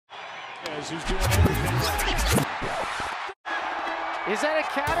Who's doing everything. Is that a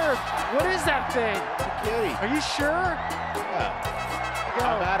cat or what is that thing? It's a kitty. Are you sure? Yeah.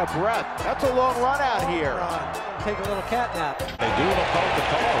 I'm out of breath. That's a long run out here. Take a little cat nap. They do it about the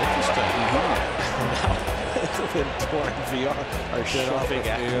call. Interesting. Lindor and VR are shoving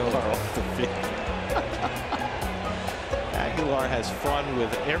Aguilar off the field. Aguilar has fun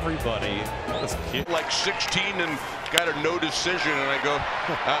with everybody. Like 16 and got a no decision, and I go,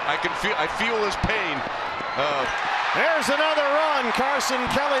 I feel his pain. There's another run. Carson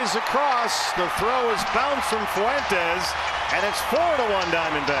Kelly's across. The throw is bounced from Fuentes, and it's 4-1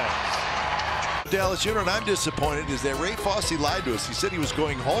 Diamondbacks. Dallas, you know what I'm disappointed is that Ray Fosse lied to us. He said he was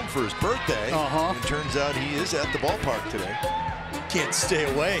going home for his birthday. It turns out he is at the ballpark today. Can't stay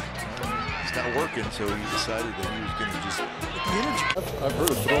away. It's not working, so he decided that he was going to just get the energy. I've heard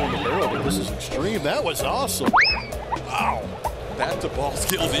of throwing the barrel, but this is extreme. That was awesome. Wow. Bat-to-ball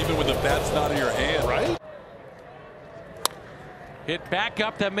skills even when the bat's not in your hand. Right? Hit back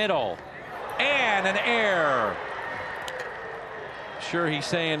up the middle. And an error. Sure, he's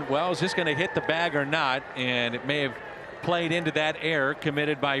saying, well, is this going to hit the bag or not? And it may have played into that error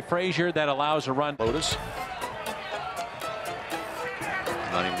committed by Frazier that allows a run. Lotus.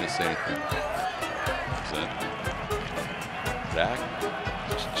 Not even going to say anything. Zach,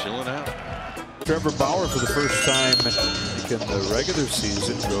 just chilling out. Trevor Bauer, for the first time in the regular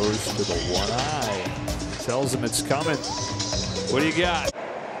season, goes to the one eye. Tells him it's coming. What do you got?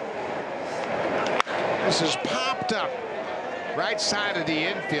 This is popped up. Right side of the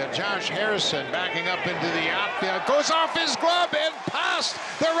infield. Josh Harrison backing up into the outfield. Goes off his glove and past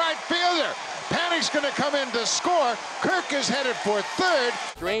the right fielder. Panic's going to come in to score. Kirk is headed for third.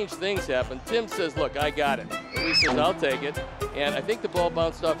 Strange things happen. Tim says, look, I got it. And he says, I'll take it. And I think the ball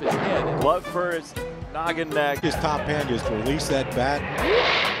bounced off his head. Glove for his noggin neck. His top hand just release that bat.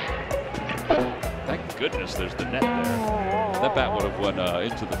 Thank goodness there's the net there. That bat would have went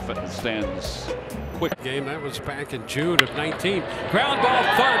into the stands quick. Game that was back in June of 19. Ground ball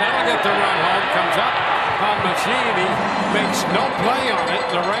third. That'll get the run home. Comes up on Mancini. Makes no play on it.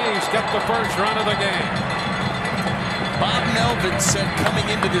 The Rays get the first run of the game. Bob Melvin said coming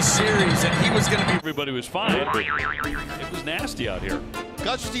into this series that he was going to be. Everybody was fine, but it was nasty out here.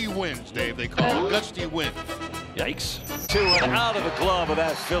 Gusty wins, Dave. They call it gusty wins. Yikes. To and out of the glove of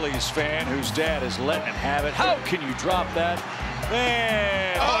that Phillies fan whose dad is letting him have it. How can you drop that?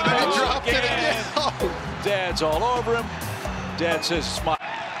 Man. Oh, then he dropped it again. Oh. Dad's all over him. Dad says smile.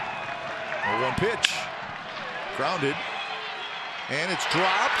 1 pitch. Grounded. And it's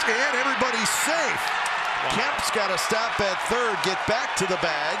dropped, and everybody's safe. Kemp's got to stop at third, get back to the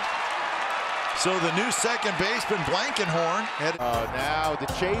bag. So the new second baseman, Blankenhorn. Now the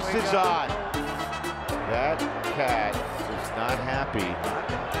chase is on. That cat is not happy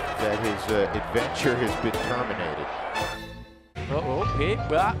that his adventure has been terminated.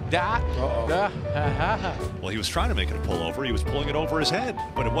 Well, he was trying to make it a pullover. He was pulling it over his head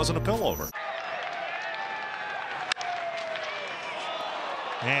when it wasn't a pullover.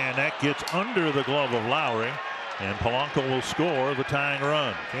 And that gets under the glove of Lowry, and Polanco will score the tying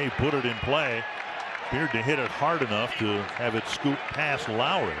run. He put it in play. Appeared to hit it hard enough to have it scoop past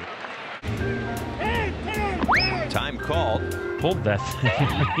Lowry. Time called. Pulled that thing.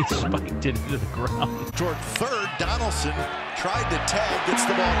 He spiked it into the ground. Toward third, Donaldson tried to tag, gets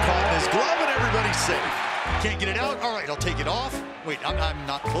the ball caught in his glove, and everybody's safe. Can't get it out? All right, I'll take it off. Wait, I'm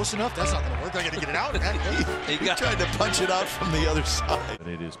not close enough. That's not going to work. I got to get it out. He tried to punch it out from the other side. And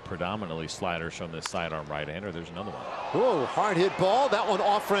it is predominantly sliders from this sidearm right-hander. There's another one. Oh, hard hit ball. That one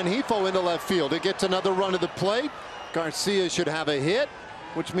off Rengifo into left field. It gets another run to the plate. Garcia should have a hit,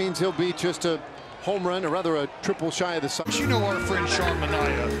 which means he'll be just a home run, or rather a triple shy of the side. You know our friend Sean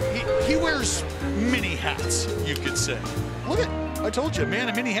Manaea. He wears many hats, you could say. Look at, I told you, man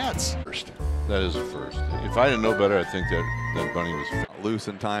of many hats. That is a first. If I didn't know better, I think that Bunny was loose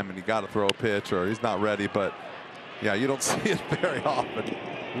in time and he got to throw a pitch or he's not ready, but yeah, you don't see it very often.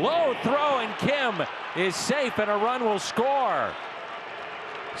 Low throw, and Kim is safe, and a run will score.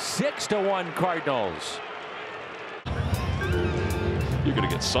 6-1 Cardinals. You're going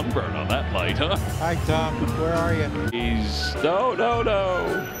to get sunburn on that light, huh? Hi, Tom. Where are you? He's no.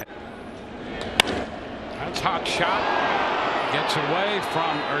 That's hot shot. Gets away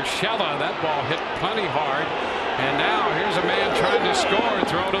from Urshela. That ball hit plenty hard. And now here's a man trying to score.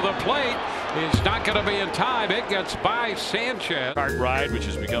 Throw to the plate. It's not going to be in time. It gets by Sanchez. Cart ride, which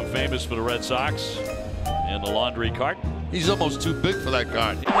has become famous for the Red Sox, and the laundry cart. He's almost too big for that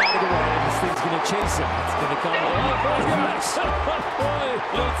cart. Out of the way. This thing's going to chase him. It's going to come. Oh, boy,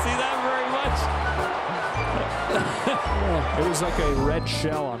 you don't see that very much. It was like a red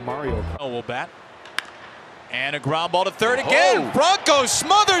shell on Mario. Oh, will bat. And a ground ball to third again. Franco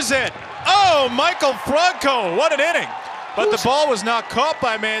smothers it. Oh, Michael Franco, what an inning. But the ball was not caught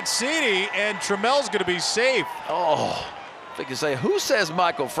by Mancini, and Trammell's going to be safe. Oh, I think you say, who says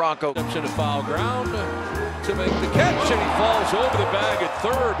Michael Franco? To foul ground to make the catch, and he falls over the bag at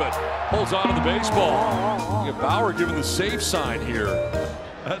third, but holds on to the baseball. You got Bauer giving the safe sign here.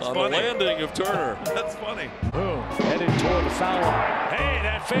 That's on funny. The landing of Turner. That's funny. Boom, headed toward the foul line. Hey,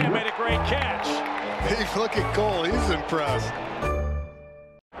 that fan made a great catch. Hey, look at Cole. He's impressed.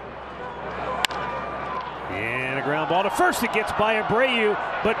 And a ground ball to first. It gets by Abreu,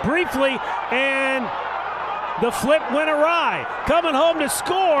 but briefly, and the flip went awry. Coming home to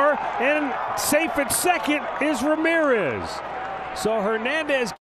score, and safe at second is Ramirez. So Hernandez